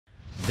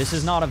This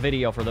is not a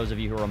video for those of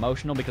you who are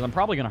emotional because I'm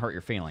probably going to hurt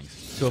your feelings.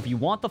 So if you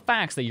want the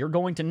facts that you're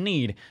going to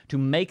need to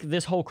make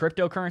this whole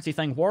cryptocurrency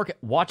thing work,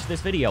 watch this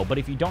video. But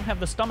if you don't have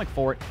the stomach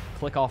for it,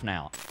 click off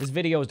now. This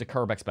video is to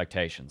curb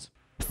expectations.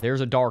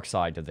 There's a dark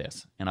side to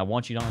this, and I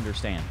want you to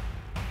understand.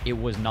 It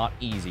was not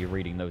easy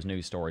reading those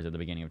news stories at the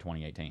beginning of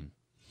 2018.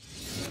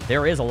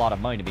 There is a lot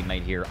of money to be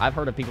made here. I've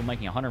heard of people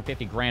making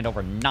 150 grand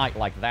overnight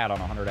like that on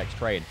a 100x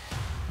trade.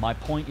 My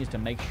point is to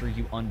make sure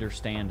you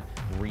understand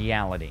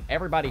reality.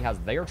 Everybody has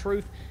their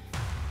truth,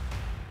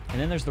 and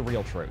then there's the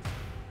real truth.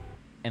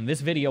 And this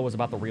video was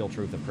about the real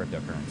truth of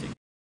cryptocurrency.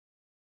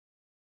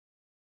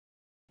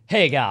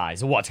 Hey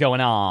guys, what's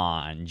going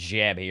on?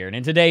 Jeb here, and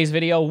in today's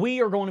video,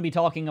 we are going to be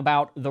talking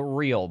about the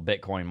real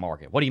Bitcoin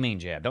market. What do you mean,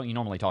 Jeb? Don't you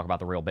normally talk about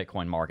the real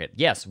Bitcoin market?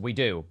 Yes, we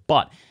do,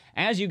 but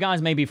as you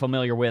guys may be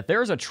familiar with,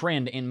 there's a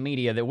trend in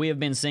media that we have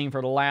been seeing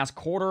for the last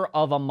quarter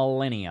of a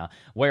millennia,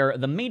 where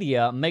the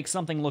media makes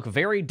something look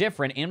very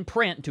different in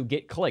print to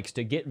get clicks,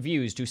 to get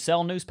views, to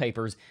sell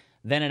newspapers,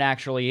 than it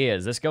actually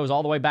is. This goes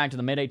all the way back to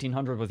the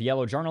mid-1800s with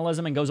yellow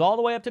journalism and goes all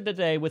the way up to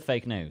today with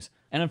fake news.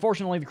 And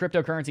unfortunately, the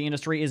cryptocurrency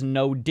industry is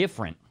no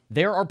different.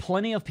 There are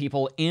plenty of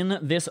people in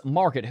this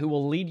market who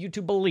will lead you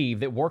to believe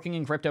that working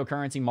in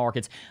cryptocurrency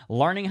markets,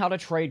 learning how to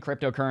trade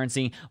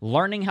cryptocurrency,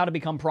 learning how to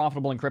become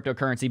profitable in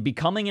cryptocurrency,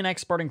 becoming an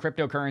expert in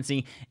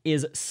cryptocurrency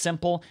is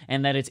simple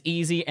and that it's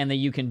easy and that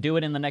you can do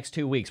it in the next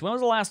 2 weeks. When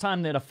was the last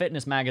time that a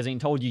fitness magazine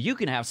told you you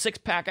can have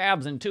six-pack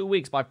abs in 2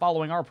 weeks by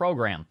following our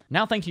program?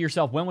 Now think to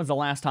yourself, when was the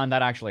last time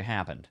that actually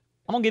happened?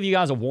 I'm going to give you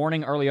guys a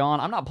warning early on.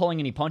 I'm not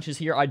pulling any punches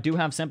here. I do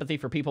have sympathy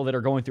for people that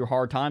are going through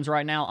hard times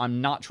right now.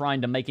 I'm not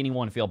trying to make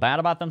anyone feel bad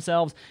about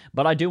themselves,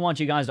 but I do want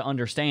you guys to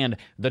understand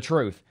the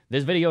truth.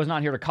 This video is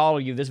not here to coddle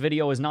you. This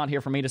video is not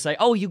here for me to say,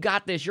 oh, you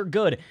got this, you're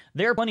good.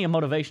 There are plenty of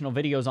motivational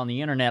videos on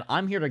the internet.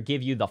 I'm here to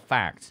give you the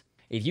facts.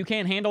 If you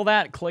can't handle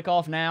that, click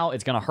off now.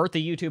 It's going to hurt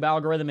the YouTube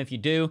algorithm if you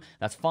do.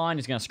 That's fine.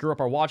 It's going to screw up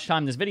our watch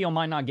time. This video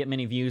might not get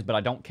many views, but I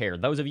don't care.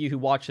 Those of you who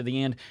watch to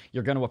the end,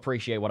 you're going to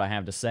appreciate what I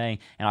have to say,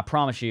 and I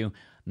promise you,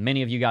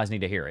 many of you guys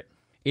need to hear it.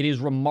 It is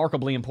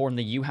remarkably important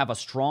that you have a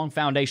strong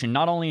foundation,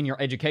 not only in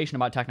your education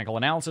about technical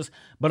analysis,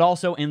 but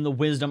also in the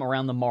wisdom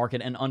around the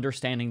market and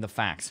understanding the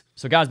facts.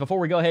 So guys, before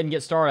we go ahead and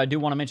get started, I do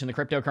want to mention the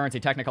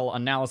Cryptocurrency Technical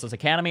Analysis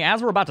Academy.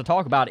 As we're about to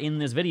talk about in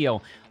this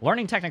video,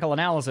 learning technical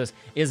analysis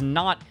is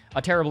not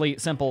a terribly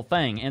simple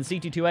thing, and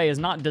CT2A is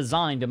not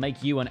designed to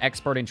make you an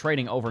expert in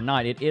trading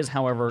overnight. It is,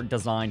 however,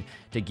 designed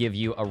to give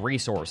you a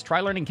resource.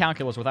 Try learning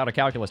calculus without a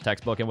calculus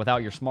textbook and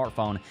without your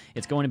smartphone.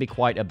 It's going to be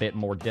quite a bit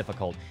more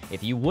difficult.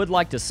 If you would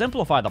like to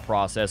simplify the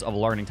process of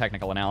learning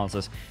technical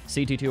analysis,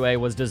 CT2A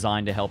was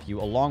designed to help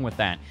you along with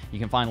that. You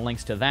can find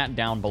links to that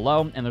down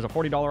below, and there's a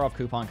 $40 off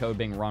coupon code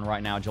being run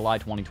right now, July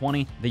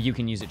 2020, that you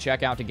can use at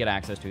checkout to get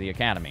access to the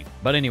Academy.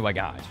 But anyway,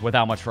 guys,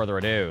 without much further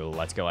ado,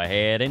 let's go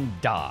ahead and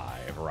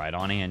dive right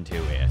on into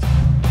it.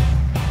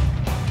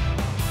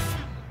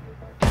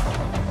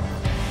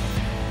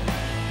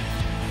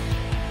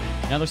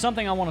 Now, there's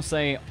something I want to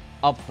say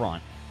up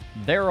front.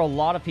 There are a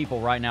lot of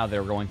people right now that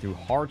are going through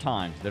hard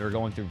times, that are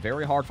going through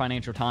very hard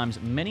financial times.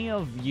 Many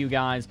of you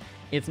guys,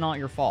 it's not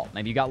your fault.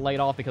 Maybe you got laid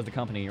off because the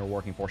company you're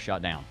working for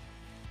shut down.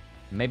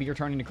 Maybe you're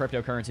turning to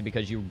cryptocurrency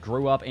because you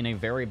grew up in a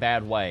very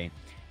bad way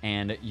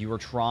and you are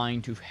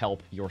trying to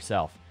help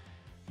yourself.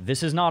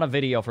 This is not a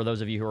video for those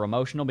of you who are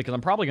emotional because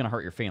I'm probably going to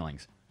hurt your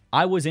feelings.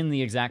 I was in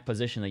the exact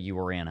position that you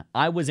were in.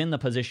 I was in the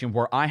position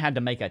where I had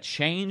to make a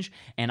change,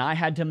 and I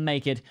had to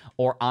make it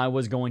or I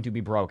was going to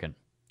be broken.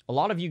 A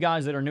lot of you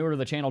guys that are newer to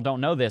the channel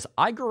don't know this.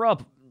 I grew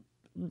up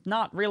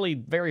not really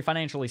very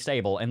financially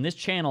stable, and this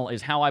channel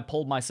is how I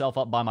pulled myself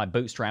up by my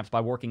bootstraps by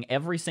working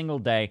every single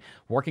day,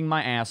 working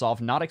my ass off,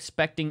 not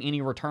expecting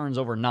any returns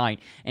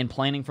overnight, and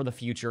planning for the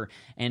future,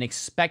 and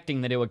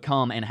expecting that it would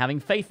come, and having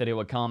faith that it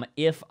would come.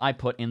 If I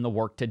put in the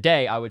work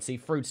today, I would see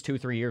fruits 2 or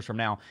 3 years from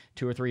now.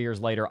 2 or 3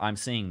 years later, I'm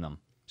seeing them.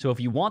 So if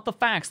you want the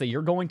facts that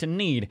you're going to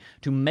need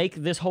to make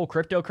this whole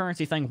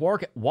cryptocurrency thing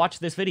work, watch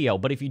this video.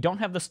 But if you don't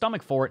have the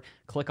stomach for it,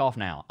 click off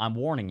now. I'm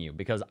warning you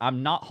because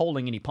I'm not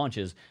holding any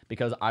punches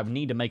because I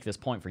need to make this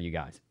point for you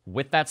guys.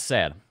 With that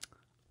said,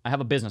 I have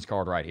a business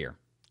card right here.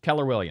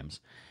 Keller Williams.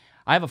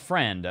 I have a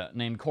friend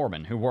named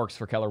Corbin who works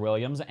for Keller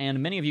Williams,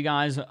 and many of you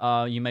guys,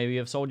 you maybe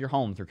have sold your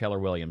home through Keller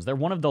Williams. They're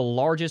one of the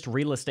largest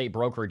real estate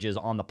brokerages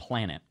on the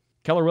planet.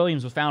 Keller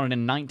Williams was founded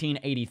in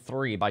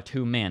 1983 by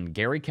 2 men,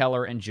 Gary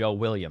Keller and Joe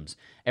Williams.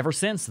 Ever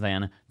since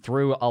then,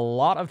 through a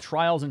lot of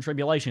trials and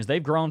tribulations,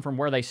 they've grown from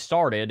where they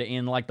started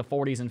in like the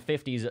 40s and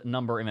 50s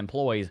number of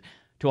employees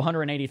to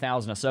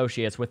 180,000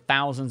 associates with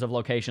thousands of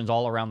locations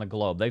all around the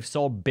globe. They've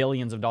sold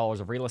billions of dollars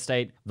of real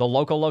estate. The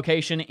local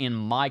location in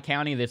my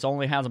county that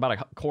only has about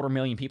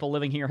 250,000 people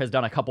living here has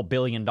done a couple $2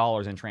 billion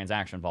in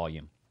transaction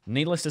volume.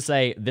 Needless to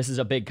say, this is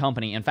a big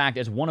company. In fact,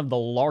 it's one of the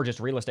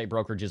largest real estate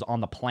brokerages on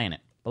the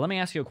planet. But let me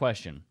ask you a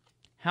question.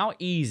 How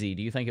easy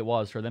do you think it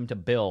was for them to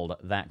build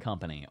that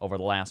company over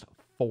the last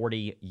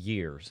 40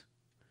 years?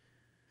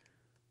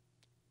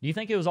 Do you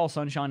think it was all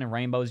sunshine and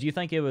rainbows? Do you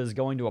think it was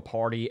going to a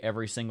party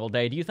every single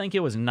day? Do you think it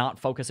was not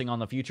focusing on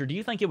the future? Do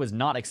you think it was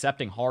not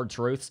accepting hard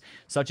truths,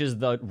 such as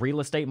the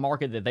real estate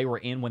market that they were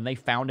in when they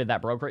founded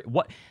that brokerage?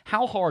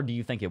 How hard do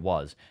you think it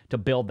was to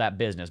build that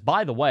business?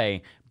 By the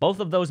way, both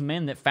of those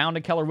men that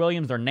founded Keller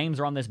Williams, their names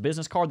are on this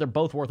business card. They're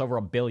both worth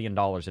over $1 billion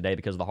a day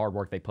because of the hard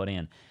work they put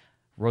in.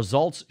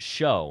 Results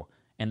show,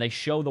 and they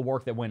show the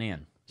work that went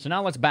in. So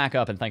now let's back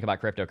up and think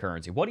about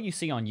cryptocurrency. What do you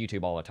see on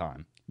YouTube all the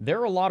time? There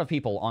are a lot of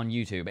people on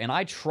YouTube, and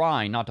I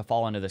try not to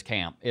fall into this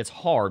camp. It's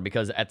hard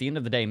because at the end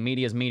of the day,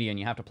 media is media and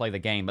you have to play the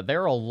game. But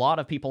there are a lot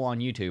of people on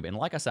YouTube, and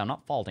like I said, I'm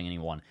not faulting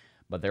anyone,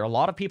 but there are a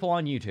lot of people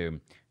on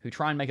YouTube who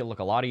try and make it look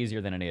a lot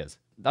easier than it is.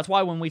 That's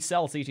why when we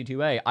sell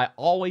CT2A, I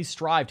always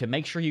strive to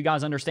make sure you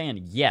guys understand,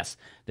 yes,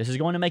 this is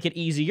going to make it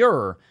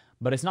easier,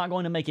 but it's not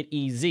going to make it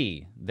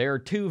easy. There are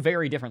two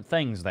very different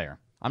things there.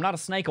 I'm not a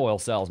snake oil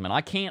salesman. I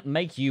can't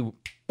make you,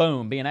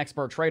 boom, be an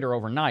expert trader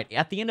overnight.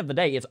 At the end of the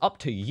day, it's up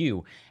to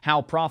you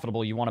how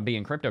profitable you want to be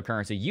in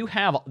cryptocurrency. You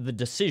have the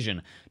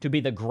decision to be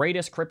the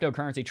greatest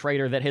cryptocurrency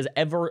trader that has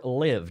ever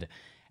lived.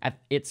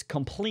 It's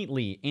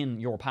completely in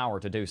your power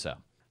to do so.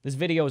 This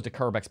video is to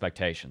curb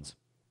expectations,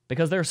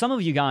 because there are some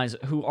of you guys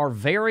who are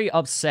very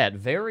upset,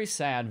 very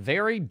sad,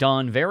 very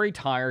done, very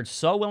tired,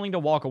 so willing to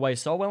walk away,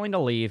 so willing to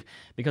leave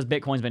because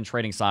Bitcoin's been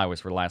trading sideways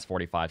for the last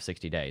 45,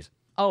 60 days.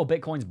 Oh,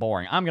 Bitcoin's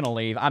boring. I'm going to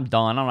leave. I'm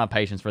done. I don't have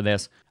patience for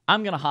this.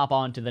 I'm going to hop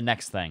on to the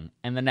next thing,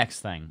 and the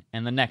next thing,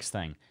 and the next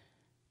thing,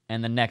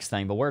 and the next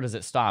thing. But where does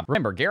it stop?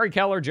 Remember, Gary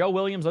Keller, Joe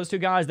Williams, those two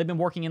guys, they've been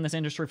working in this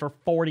industry for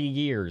 40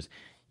 years.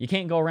 You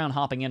can't go around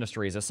hopping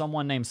industries. As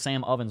someone named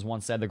Sam Ovens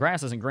once said, the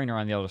grass isn't greener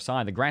on the other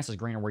side. The grass is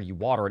greener where you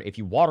water it. If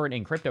you water it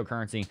in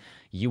cryptocurrency,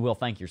 you will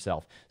thank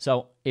yourself.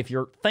 So if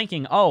you're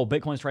thinking, oh,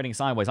 Bitcoin's trading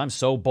sideways, I'm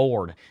so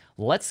bored,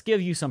 let's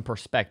give you some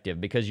perspective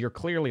because you're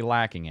clearly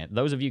lacking it.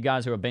 Those of you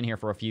guys who have been here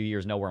for a few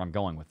years know where I'm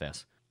going with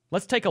this.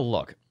 Let's take a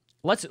look.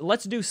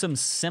 Let's do some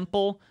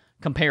simple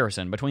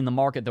comparison between the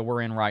market that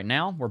we're in right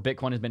now, where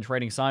Bitcoin has been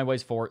trading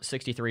sideways for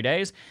 63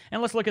 days, and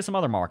let's look at some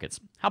other markets.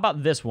 How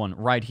about this one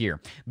right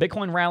here?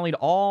 Bitcoin rallied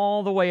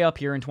all the way up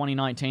here in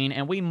 2019,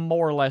 and we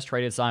more or less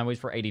traded sideways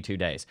for 82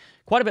 days.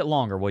 Quite a bit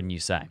longer, wouldn't you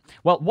say?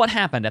 Well, what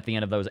happened at the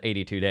end of those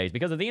 82 days?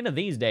 Because at the end of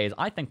these days,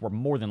 I think we're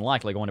more than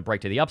likely going to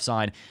break to the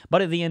upside,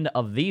 but at the end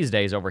of these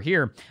days over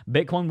here,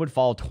 Bitcoin would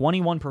fall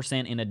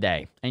 21% in a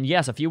day. And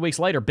yes, a few weeks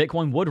later,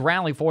 Bitcoin would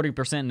rally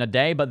 40% in a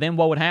day, but then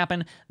what would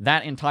happen?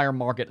 That entire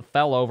market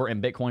fell over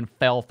and Bitcoin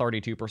fell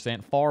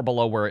 32%, far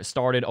below where it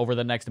started over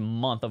the next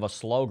month of a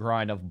slow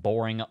grind of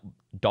boring,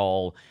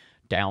 dull,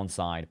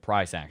 downside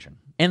price action.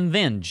 And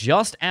then,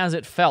 just as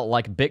it felt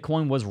like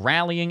Bitcoin was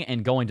rallying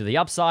and going to the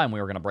upside, and we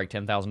were going to break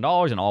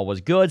 $10,000 and all was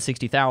good,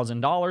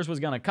 $60,000 was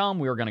going to come,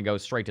 we were going to go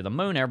straight to the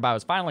moon, everybody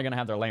was finally going to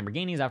have their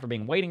Lamborghinis after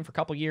being waiting for a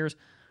couple years.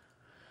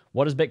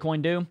 What does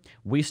Bitcoin do?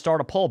 We start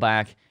a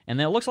pullback, and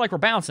then it looks like we're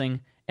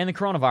bouncing, and the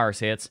coronavirus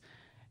hits,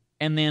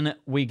 and then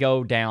we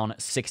go down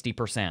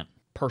 60%.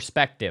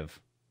 Perspective.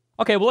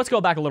 Okay, well, let's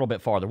go back a little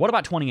bit farther. What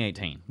about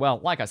 2018?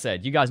 Well, like I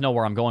said, you guys know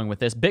where I'm going with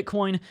this.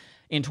 Bitcoin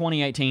in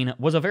 2018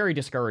 was a very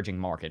discouraging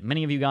market.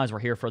 Many of you guys were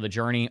here for the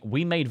journey.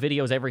 We made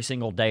videos every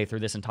single day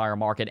through this entire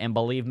market, and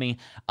believe me,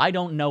 I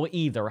don't know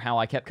either how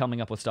I kept coming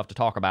up with stuff to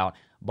talk about,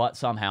 but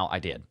somehow I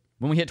did.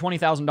 When we hit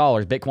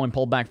 $20,000, Bitcoin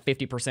pulled back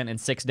 50% in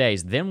 6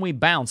 days. Then we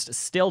bounced,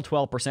 still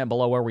 12%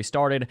 below where we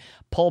started,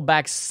 pulled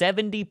back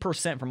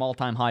 70% from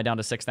all-time high down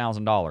to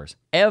 $6,000.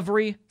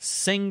 Every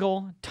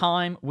single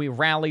time we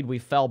rallied, we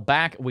fell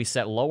back, we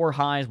set lower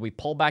highs, we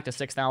pulled back to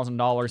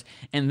 $6,000.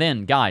 And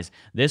then, guys,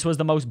 this was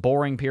the most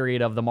boring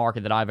period of the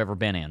market that I've ever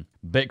been in.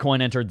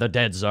 Bitcoin entered the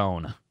dead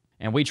zone,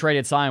 and we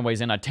traded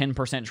sideways in a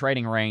 10%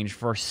 trading range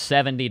for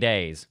 70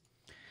 days.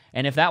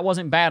 And if that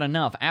wasn't bad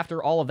enough,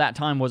 after all of that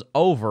time was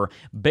over,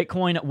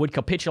 Bitcoin would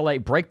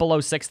capitulate, break below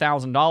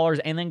 $6,000,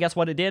 and then guess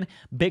what it did?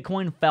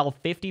 Bitcoin fell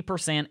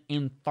 50%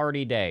 in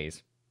 30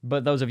 days.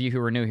 But those of you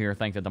who are new here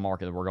think that the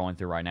market that we're going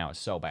through right now is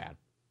so bad.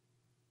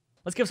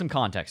 Let's give some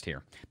context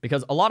here,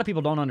 because a lot of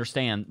people don't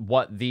understand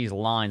what these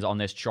lines on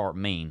this chart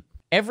mean.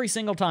 Every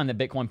single time that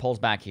Bitcoin pulls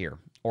back here,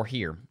 or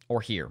here,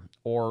 or here,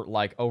 or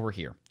like over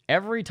here,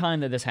 every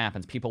time that this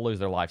happens, people lose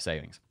their life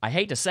savings. I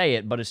hate to say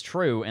it, but it's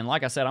true. And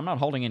like I said, I'm not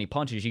holding any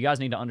punches. You guys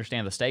need to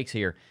understand the stakes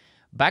here.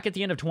 Back at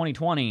the end of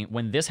 2020,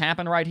 when this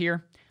happened right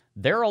here,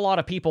 there are a lot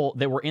of people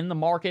that were in the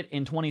market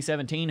in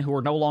 2017 who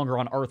are no longer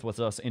on Earth with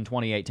us in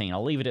 2018.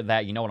 I'll leave it at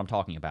that. You know what I'm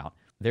talking about.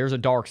 There's a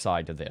dark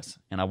side to this,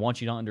 and I want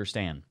you to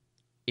understand.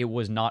 It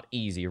was not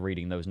easy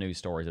reading those news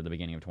stories at the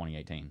beginning of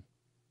 2018.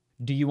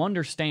 Do you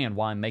understand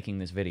why I'm making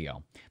this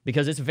video?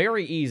 Because it's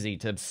very easy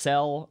to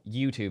sell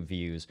YouTube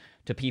views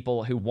to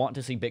people who want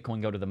to see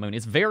Bitcoin go to the moon.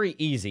 It's very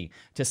easy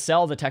to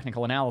sell the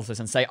technical analysis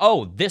and say,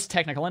 oh, this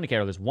technical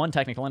indicator, this one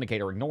technical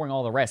indicator, ignoring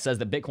all the rest, says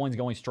that Bitcoin's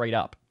going straight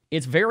up.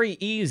 It's very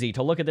easy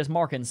to look at this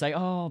market and say,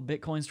 oh,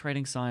 Bitcoin's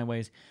trading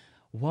sideways.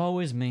 Woe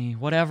is me.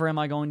 Whatever am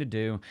I going to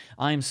do?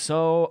 I'm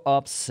so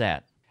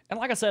upset. And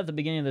like I said at the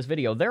beginning of this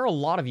video, there are a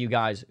lot of you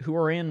guys who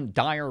are in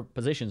dire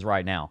positions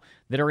right now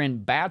that are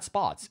in bad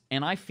spots,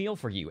 and I feel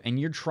for you, and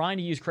you're trying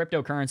to use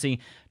cryptocurrency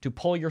to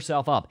pull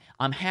yourself up.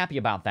 I'm happy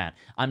about that.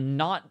 I'm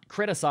not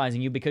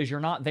criticizing you because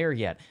you're not there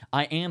yet.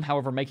 I am,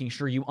 however, making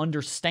sure you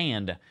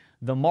understand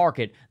the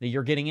market that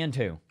you're getting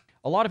into.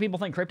 A lot of people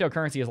think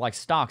cryptocurrency is like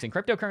stocks, and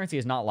cryptocurrency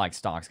is not like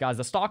stocks. Guys,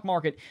 the stock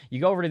market, you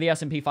go over to the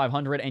S&P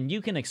 500, and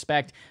you can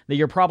expect that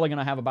you're probably going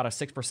to have about a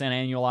 6%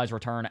 annualized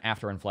return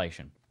after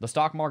inflation. The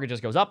stock market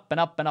just goes up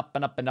and up and up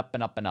and up and up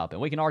and up and up.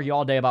 And we can argue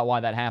all day about why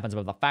that happens,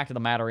 but the fact of the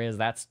matter is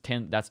that's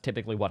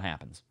typically what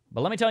happens.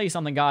 But let me tell you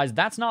something, guys.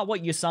 That's not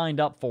what you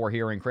signed up for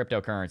here in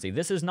cryptocurrency.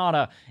 This is not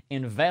a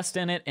invest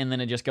in it, and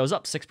then it just goes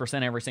up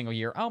 6% every single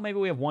year. Oh, maybe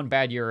we have one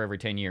bad year every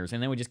 10 years,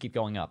 and then we just keep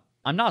going up.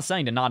 I'm not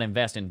saying to not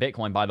invest in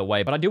Bitcoin, by the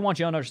way, but I do want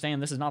you to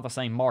understand this is not the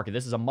same market.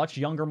 This is a much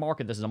younger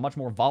market. This is a much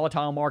more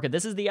volatile market.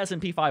 This is the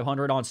S&P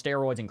 500 on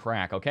steroids and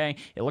crack, okay?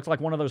 It looks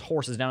like one of those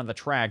horses down at the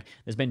track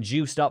that's been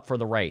juiced up for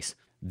the race.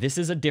 This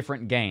is a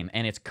different game,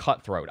 and it's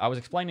cutthroat. I was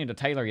explaining to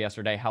Taylor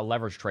yesterday how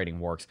leverage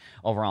trading works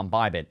over on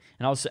Bybit,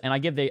 and I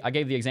gave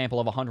the example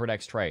of a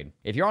 100x trade.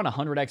 If you're on a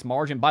 100x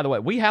margin, by the way,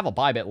 we have a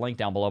Bybit link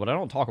down below, but I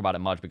don't talk about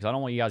it much because I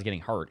don't want you guys getting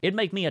hurt. It'd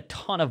make me a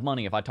ton of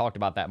money if I talked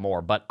about that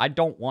more, but I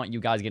don't want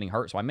you guys getting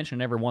hurt, so I mention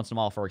it every once in a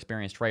while for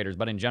experienced traders,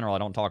 but in general, I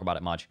don't talk about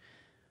it much.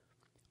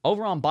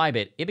 Over on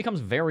Bybit, it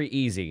becomes very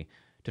easy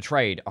to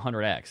trade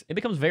 100x. It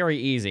becomes very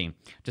easy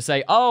to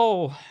say,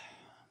 oh,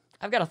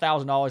 I've got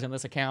 $1,000 in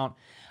this account.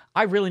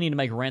 I really need to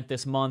make rent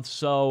this month,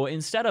 so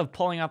instead of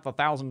pulling out the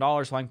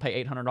 $1,000 so I can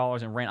pay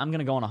 $800 in rent, I'm going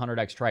to go on a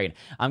 100x trade.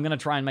 I'm going to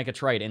try and make a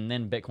trade, and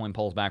then Bitcoin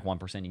pulls back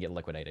 1%, you get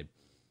liquidated.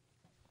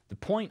 The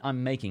point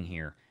I'm making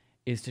here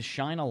is to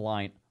shine a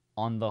light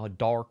on the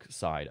dark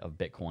side of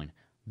Bitcoin,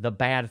 the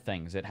bad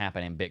things that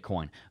happen in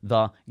Bitcoin,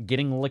 the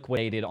getting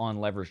liquidated on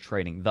leverage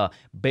trading, the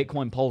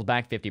Bitcoin pulls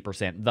back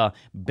 50%, the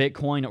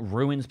Bitcoin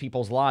ruins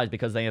people's lives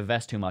because they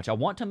invest too much. I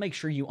want to make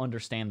sure you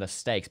understand the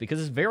stakes because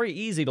it's very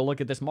easy to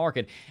look at this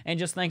market and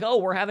just think, oh,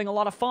 we're having a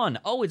lot of fun.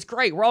 Oh, it's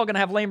great. We're all going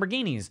to have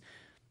Lamborghinis.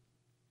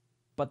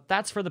 But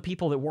that's for the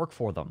people that work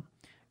for them.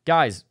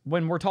 Guys,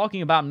 when we're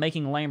talking about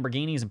making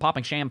Lamborghinis and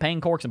popping champagne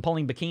corks and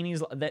pulling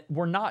bikinis, that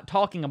we're not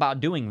talking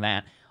about doing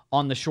that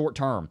on the short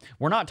term.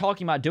 We're not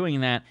talking about doing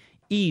that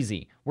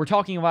easy. We're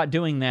talking about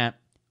doing that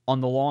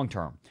on the long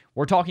term.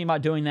 We're talking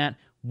about doing that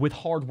with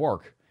hard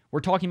work.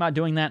 We're talking about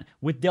doing that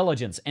with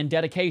diligence and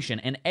dedication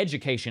and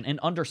education and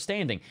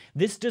understanding.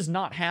 This does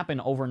not happen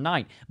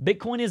overnight.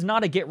 Bitcoin is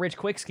not a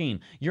get-rich-quick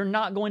scheme. You're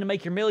not going to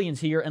make your millions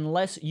here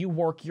unless you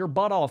work your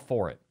butt off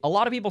for it. A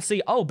lot of people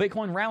see, oh,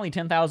 Bitcoin rallied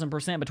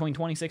 10,000% between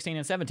 2016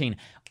 and 17.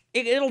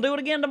 It'll do it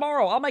again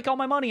tomorrow. I'll make all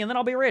my money and then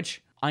I'll be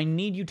rich. I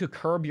need you to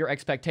curb your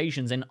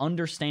expectations and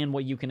understand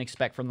what you can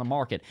expect from the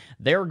market.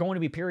 There are going to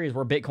be periods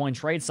where Bitcoin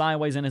trades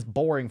sideways and is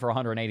boring for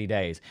 180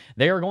 days.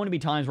 There are going to be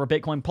times where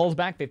Bitcoin pulls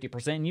back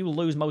 50% and you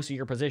lose most of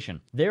your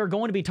position. There are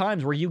going to be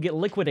times where you get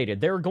liquidated.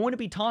 There are going to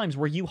be times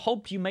where you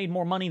hoped you made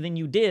more money than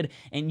you did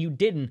and you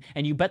didn't,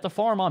 and you bet the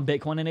farm on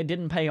Bitcoin and it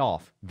didn't pay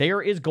off.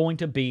 There is going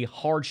to be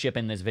hardship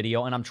in this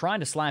video, and I'm trying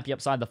to slap you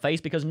upside the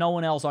face because no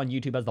one else on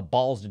YouTube has the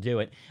balls to do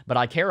it, but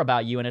I care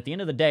about you, and at the end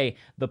of the day,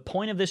 the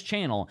point of this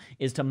channel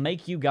is to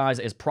make you guys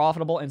as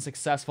profitable and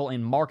successful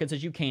in markets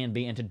as you can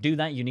be, and to do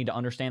that, you need to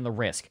understand the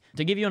risk.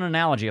 To give you an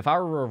analogy, if I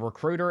were a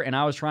recruiter and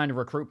I was trying to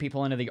recruit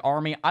people into the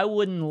Army, I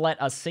wouldn't let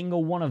a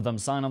single one of them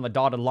sign on the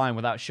dotted line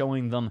without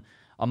showing them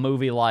a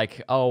movie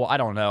like, oh, I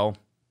don't know,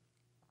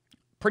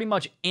 pretty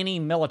much any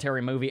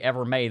military movie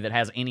ever made that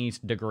has any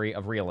degree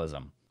of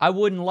realism. I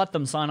wouldn't let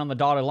them sign on the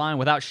dotted line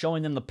without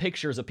showing them the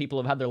pictures of people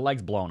who have had their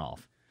legs blown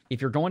off.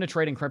 If you're going to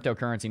trade in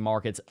cryptocurrency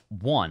markets,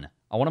 one,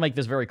 I want to make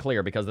this very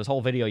clear because this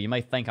whole video, you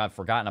may think I've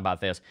forgotten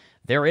about this.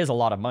 There is a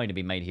lot of money to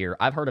be made here.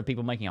 I've heard of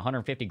people making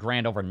 150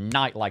 grand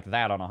overnight like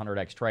that on a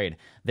 100x trade.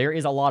 There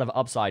is a lot of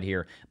upside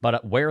here,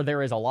 but where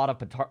there is a lot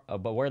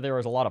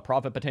of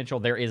profit potential,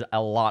 there is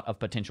a lot of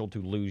potential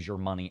to lose your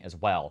money as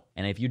well.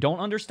 And if you don't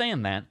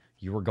understand that,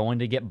 you are going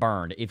to get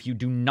burned. If you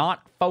do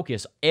not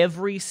focus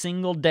every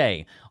single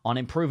day on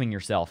improving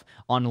yourself,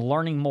 on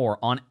learning more,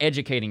 on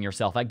educating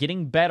yourself, at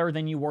getting better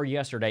than you were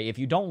yesterday, if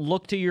you don't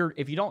look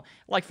to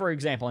like for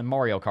example in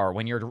Mario Kart,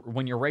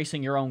 when you're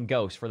racing your own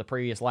ghost for the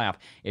previous lap,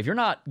 if you're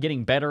not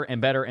getting better and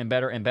better and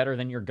better and better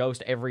than your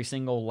ghost every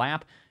single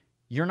lap,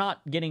 you're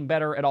not getting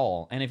better at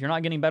all. And if you're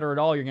not getting better at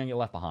all, you're going to get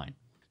left behind.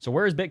 So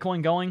where is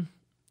Bitcoin going?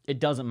 It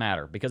doesn't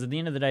matter, because at the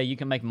end of the day, you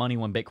can make money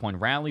when Bitcoin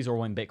rallies or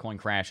when Bitcoin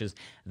crashes.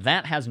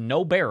 That has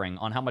no bearing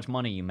on how much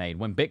money you made.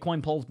 When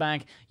Bitcoin pulls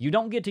back, you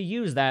don't get to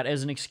use that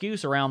as an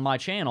excuse around my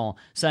channel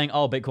saying,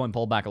 oh, Bitcoin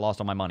pulled back, I lost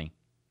all my money.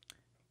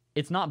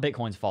 It's not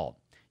Bitcoin's fault.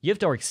 You have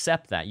to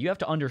accept that. You have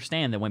to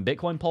understand that when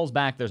Bitcoin pulls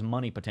back, there's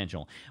money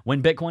potential.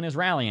 When Bitcoin is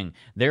rallying,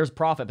 there's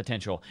profit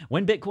potential.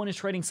 When Bitcoin is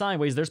trading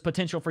sideways, there's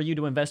potential for you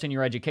to invest in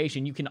your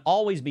education. You can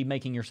always be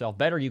making yourself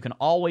better. You can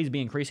always be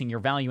increasing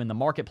your value in the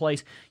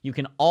marketplace. You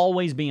can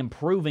always be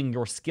improving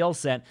your skill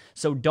set.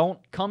 So don't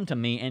come to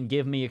me and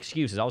give me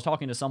excuses. I was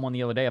talking to someone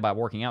the other day about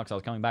working out because I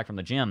was coming back from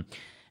the gym.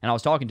 And I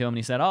was talking to him, and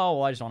he said, oh,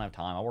 well, I just don't have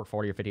time. I work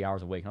 40 or 50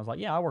 hours a week. And I was like,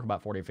 yeah, I work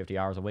about 40 or 50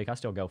 hours a week. I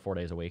still go 4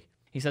 days a week.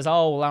 He says,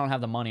 oh, well, I don't have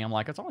the money. I'm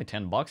like, it's only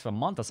 $10 a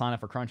month to sign up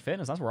for Crunch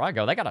Fitness. That's where I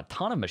go. They got a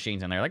ton of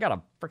machines in there. They got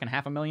a freaking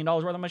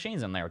 $500,000 worth of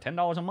machines in there.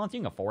 $10 a month,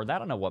 you can afford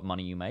that. I know what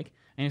money you make.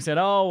 And he said,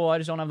 oh, well, I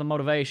just don't have the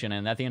motivation.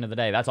 And at the end of the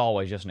day, that's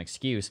always just an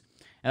excuse.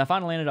 And I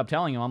finally ended up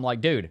telling him, I'm like,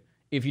 dude,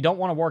 if you don't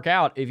want to work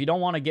out, if you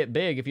don't want to get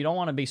big, if you don't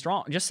want to be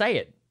strong, just say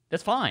it.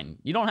 That's fine.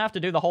 You don't have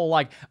to do the whole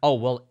like, oh,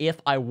 well, if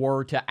I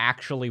were to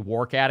actually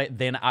work at it,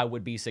 then I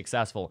would be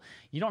successful.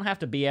 You don't have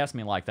to BS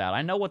me like that.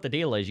 I know what the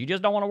deal is. You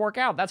just don't want to work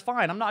out. That's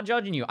fine. I'm not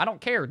judging you. I don't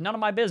care. None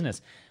of my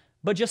business.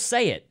 But just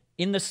say it.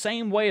 In the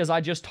same way as I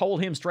just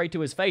told him straight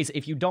to his face,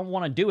 if you don't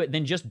want to do it,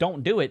 then just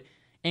don't do it.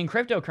 In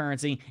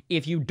cryptocurrency,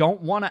 if you don't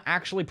want to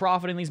actually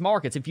profit in these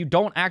markets, if you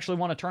don't actually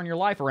want to turn your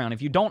life around,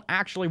 if you don't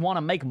actually want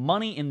to make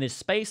money in this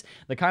space,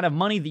 the kind of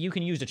money that you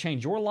can use to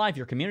change your life,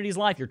 your community's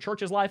life, your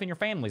church's life, and your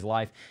family's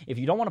life, if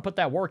you don't want to put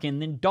that work in,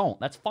 then don't.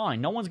 That's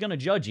fine. No one's going to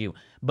judge you.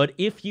 But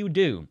if you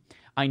do,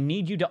 I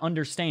need you to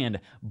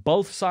understand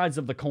both sides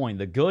of the coin,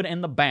 the good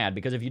and the bad,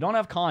 because if you don't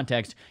have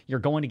context, you're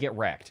going to get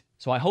wrecked.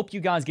 So I hope you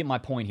guys get my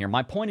point here.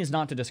 My point is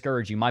not to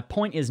discourage you. My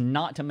point is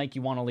not to make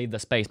you want to leave the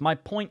space. My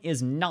point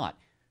is not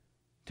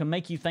to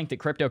make you think that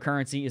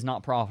cryptocurrency is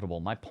not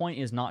profitable. My point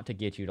is not to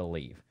get you to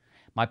leave.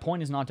 My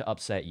point is not to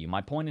upset you.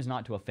 My point is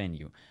not to offend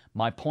you.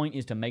 My point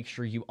is to make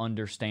sure you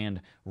understand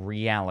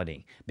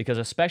reality. Because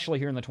especially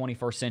here in the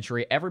 21st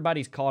century,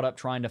 everybody's caught up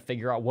trying to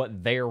figure out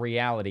what their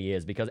reality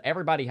is, because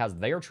everybody has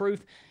their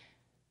truth,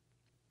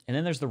 and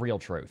then there's the real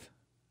truth.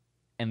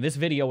 And this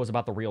video was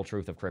about the real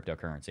truth of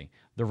cryptocurrency.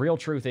 The real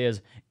truth is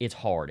it's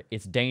hard.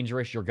 It's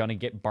dangerous. You're going to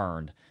get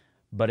burned.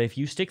 But if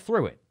you stick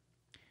through it,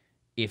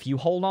 if you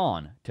hold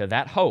on to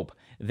that hope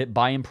that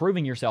by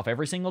improving yourself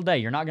every single day,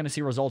 you're not going to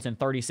see results in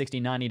 30, 60,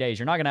 90 days.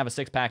 You're not going to have a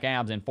six-pack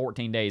abs in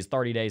 14 days,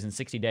 30 days, and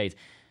 60 days.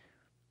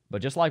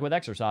 But just like with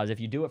exercise, if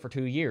you do it for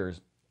 2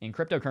 years, in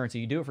cryptocurrency,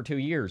 you do it for 2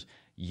 years,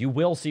 you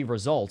will see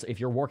results if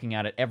you're working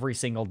at it every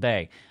single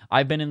day.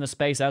 I've been in the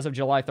space as of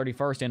July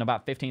 31st. In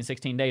about 15,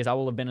 16 days, I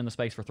will have been in the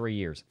space for 3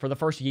 years. For the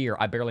first year,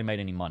 I barely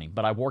made any money,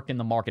 but I worked in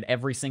the market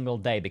every single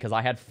day because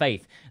I had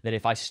faith that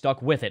if I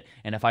stuck with it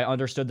and if I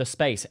understood the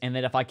space and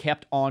that if I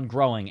kept on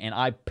growing and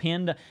I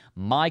pinned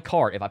my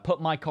cart, if I put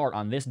my cart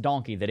on this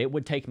donkey, that it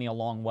would take me a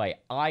long way.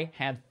 I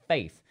had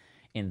faith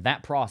in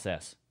that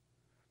process,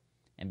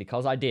 and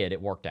because I did,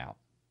 it worked out.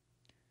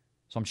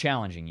 So I'm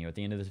challenging you at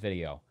the end of this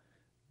video.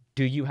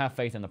 Do you have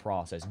faith in the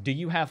process? Do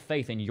you have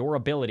faith in your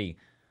ability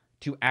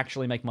to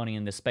actually make money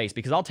in this space?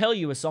 Because I'll tell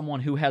you, as someone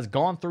who has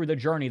gone through the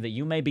journey that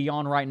you may be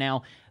on right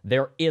now,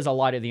 there is a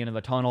light at the end of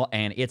the tunnel,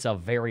 and it's a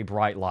very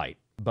bright light.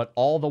 But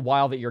all the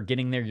while that you're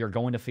getting there, you're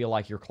going to feel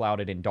like you're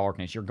clouded in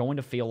darkness. You're going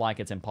to feel like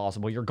it's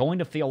impossible. You're going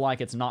to feel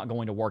like it's not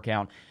going to work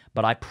out.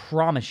 But I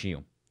promise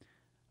you,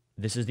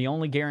 this is the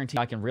only guarantee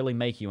I can really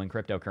make you in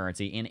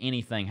cryptocurrency, in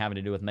anything having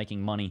to do with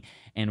making money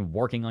and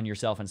working on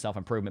yourself and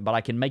self-improvement. But I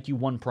can make you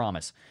one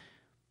promise,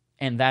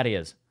 and that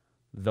is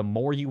the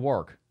more you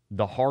work,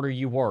 the harder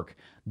you work,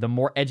 the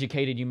more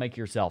educated you make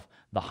yourself,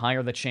 the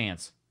higher the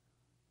chance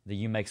that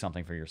you make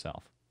something for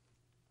yourself.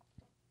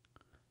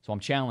 So I'm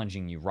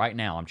challenging you right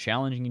now. I'm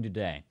challenging you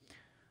today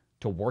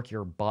to work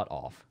your butt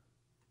off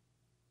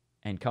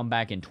and come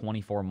back in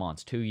 24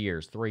 months, 2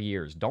 years, 3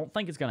 years. Don't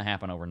think it's going to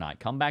happen overnight.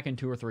 Come back in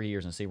 2 or 3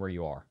 years and see where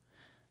you are.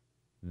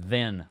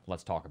 Then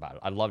let's talk about it.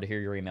 I'd love to hear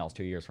your emails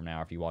 2 years from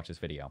now if you watch this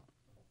video.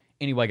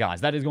 Anyway,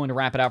 guys, that is going to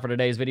wrap it out for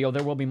today's video.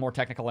 There will be more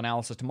technical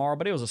analysis tomorrow,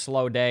 but it was a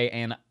slow day,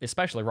 and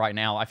especially right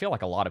now, I feel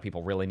like a lot of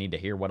people really need to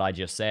hear what I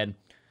just said.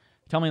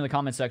 Tell me in the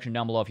comment section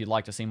down below if you'd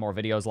like to see more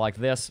videos like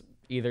this.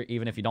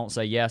 Even if you don't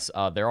say yes,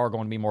 there are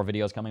going to be more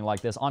videos coming like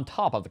this on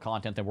top of the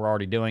content that we're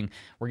already doing.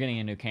 We're getting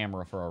a new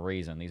camera for a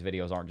reason. These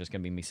videos aren't just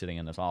going to be me sitting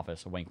in this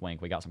office. Wink,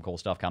 wink. We got some cool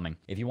stuff coming.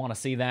 If you want to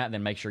see that,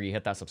 then make sure you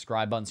hit that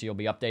subscribe button so you'll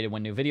be updated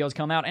when new videos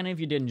come out. And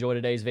if you did enjoy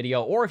today's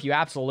video, or if you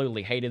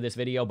absolutely hated this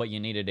video but you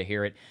needed to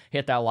hear it,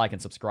 hit that like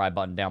and subscribe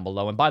button down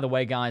below. And by the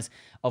way, guys,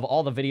 of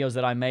all the videos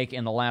that I make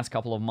in the last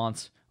couple of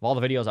months, of all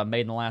the videos I've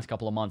made in the last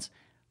couple of months,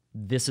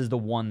 this is the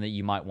one that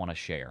you might want to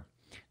share.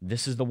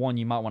 This is the one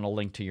you might want to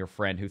link to your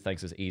friend who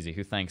thinks it's easy,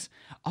 who thinks,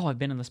 oh, I've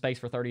been in the space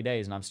for 30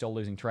 days and I'm still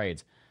losing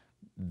trades.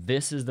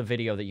 This is the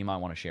video that you might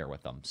want to share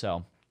with them.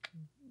 So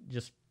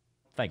just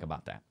think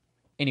about that.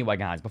 Anyway,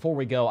 guys, before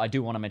we go, I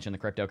do want to mention the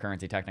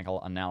Cryptocurrency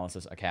Technical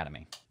Analysis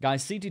Academy.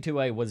 Guys,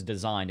 CT2A was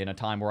designed in a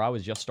time where I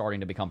was just starting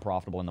to become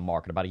profitable in the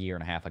market about 1.5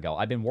 years ago.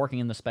 I'd been working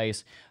in the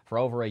space for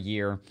over a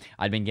year.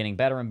 I'd been getting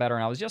better and better,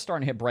 and I was just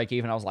starting to hit break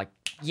even. I was like,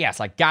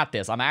 yes, I got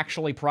this. I'm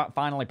actually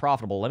finally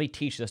profitable. Let me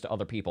teach this to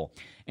other people.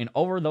 And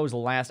over those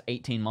last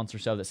 18 months or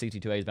so that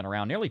CT2A has been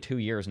around, nearly 2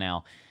 years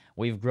now,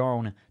 we've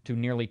grown to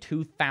nearly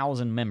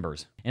 2,000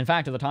 members. In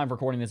fact, at the time of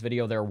recording this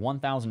video, there are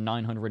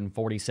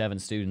 1,947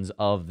 students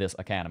of this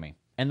academy.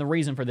 And the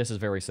reason for this is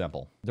very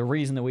simple. The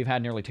reason that we've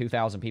had nearly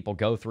 2,000 people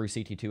go through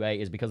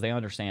CT2A is because they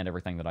understand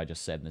everything that I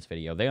just said in this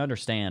video. They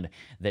understand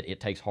that it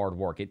takes hard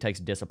work, it takes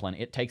discipline,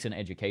 it takes an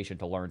education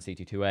to learn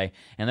CT2A,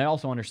 and they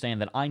also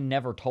understand that I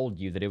never told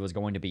you that it was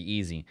going to be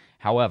easy.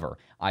 However,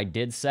 I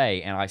did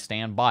say, and I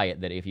stand by it,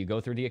 that if you go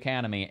through the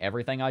academy,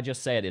 everything I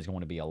just said is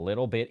going to be a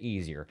little bit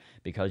easier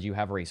because you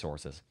have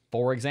resources.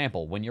 For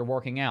example, when you're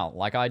working out,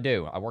 like I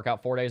do, I work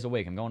out 4 days a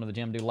week. I'm going to the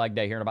gym, do leg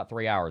day here in about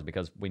 3 hours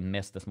because we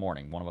missed this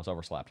morning. One of us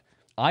overslept.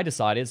 I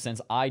decided, since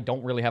I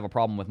don't really have a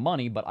problem with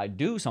money, but I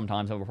do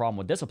sometimes have a problem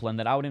with discipline,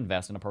 that I would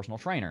invest in a personal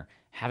trainer.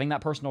 Having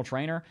that personal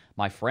trainer,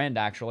 my friend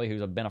actually,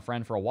 who's been a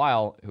friend for a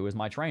while, who is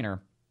my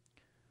trainer,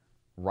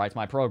 writes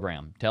my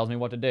program, tells me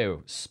what to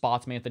do,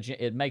 spots me at the gym.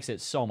 It makes it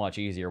so much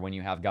easier when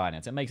you have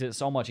guidance. It makes it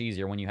so much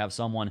easier when you have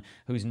someone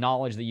whose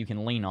knowledge that you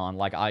can lean on,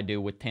 like I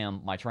do with Tim,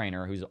 my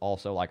trainer, who's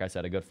also, like I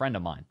said, a good friend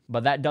of mine.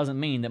 But that doesn't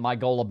mean that my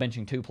goal of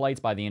benching 2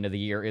 plates by the end of the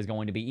year is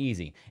going to be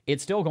easy.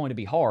 It's still going to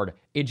be hard.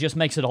 It just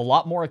makes it a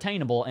lot more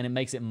attainable, and it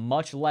makes it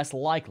much less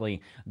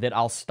likely that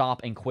I'll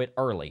stop and quit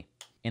early.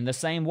 In the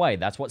same way,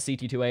 that's what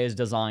CT2A is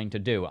designed to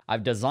do.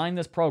 I've designed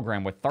this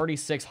program with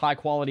 36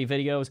 high-quality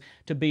videos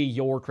to be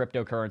your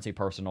cryptocurrency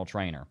personal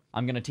trainer.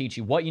 I'm going to teach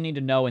you what you need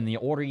to know in the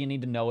order you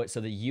need to know it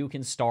so that you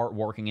can start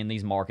working in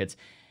these markets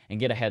and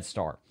get a head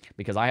start.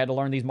 Because I had to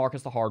learn these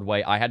markets the hard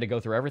way. I had to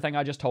go through everything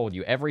I just told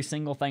you. Every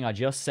single thing I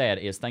just said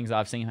is things that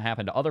I've seen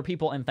happen to other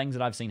people and things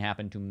that I've seen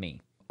happen to me.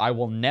 I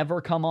will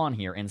never come on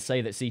here and say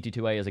that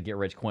CT2A is a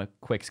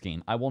get-rich-quick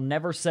scheme. I will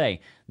never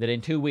say that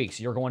in 2 weeks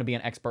you're going to be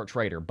an expert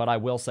trader, but I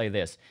will say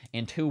this.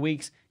 In 2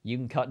 weeks, you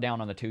can cut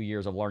down on the 2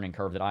 years of learning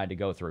curve that I had to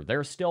go through.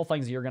 There's still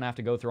things that you're going to have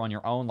to go through on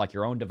your own, like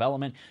your own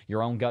development,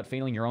 your own gut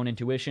feeling, your own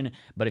intuition,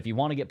 but if you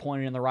want to get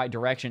pointed in the right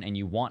direction and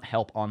you want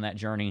help on that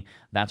journey,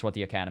 that's what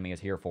the Academy is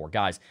here for.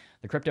 Guys,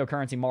 the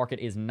cryptocurrency market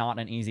is not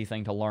an easy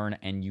thing to learn,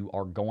 and you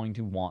are going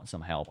to want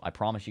some help. I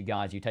promise you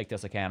guys, you take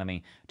this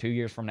Academy, 2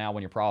 years from now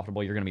when you're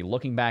profitable, you're going to be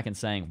looking back and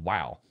saying,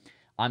 wow,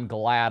 I'm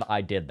glad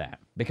I did that.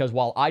 Because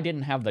while I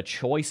didn't have the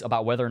choice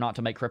about whether or not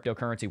to make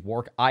cryptocurrency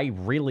work, I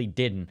really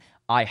didn't.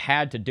 I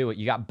had to do it.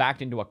 You got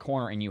backed into a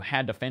corner and you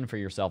had to fend for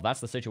yourself. That's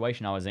the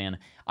situation I was in.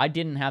 I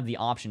didn't have the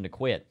option to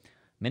quit.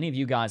 Many of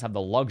you guys have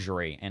the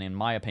luxury, and in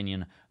my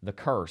opinion, the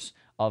curse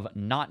of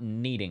not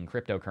needing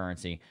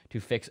cryptocurrency to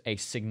fix a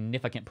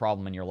significant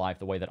problem in your life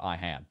the way that I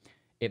had.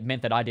 It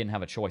meant that I didn't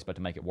have a choice but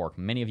to make it work.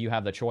 Many of you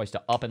have the choice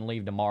to up and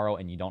leave tomorrow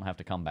and you don't have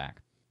to come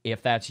back.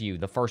 If that's you,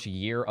 the first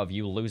year of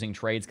you losing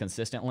trades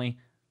consistently,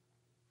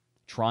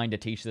 trying to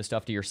teach this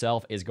stuff to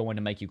yourself is going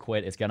to make you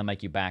quit, it's going to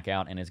make you back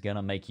out, and it's going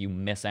to make you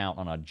miss out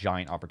on a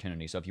giant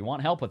opportunity. So if you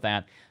want help with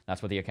that,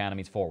 that's what the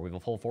Academy's for. We have a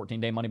full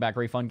 14-day money-back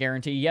refund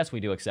guarantee. Yes, we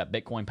do accept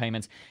Bitcoin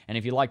payments, and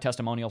if you like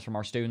testimonials from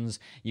our students,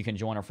 you can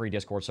join our free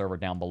Discord server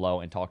down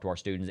below and talk to our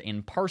students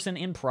in person,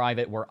 in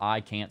private, where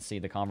I can't see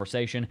the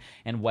conversation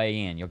and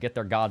weigh in. You'll get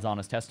their God's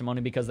honest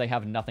testimony because they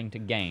have nothing to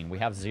gain. We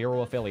have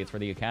 0 affiliates for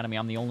the Academy.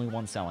 I'm the only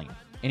one selling it.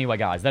 Anyway,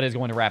 guys, that is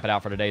going to wrap it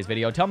out for today's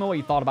video. Tell me what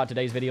you thought about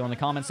today's video in the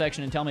comment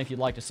section, and tell me if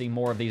you'd like to see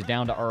more of these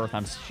down-to-earth,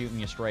 I'm shooting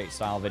you straight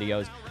style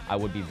videos. I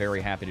would be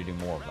very happy to do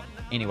more of them.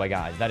 Anyway,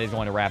 guys, that is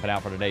going to wrap it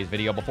out for today's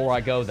video. Before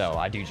I go, though,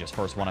 I do just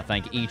first want to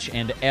thank each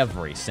and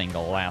every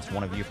single last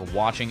one of you for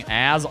watching,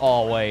 as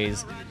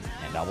always,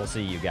 and I will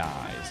see you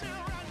guys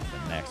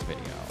in the next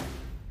video.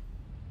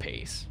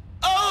 Peace.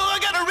 Oh, I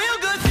got a real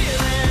good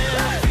feeling.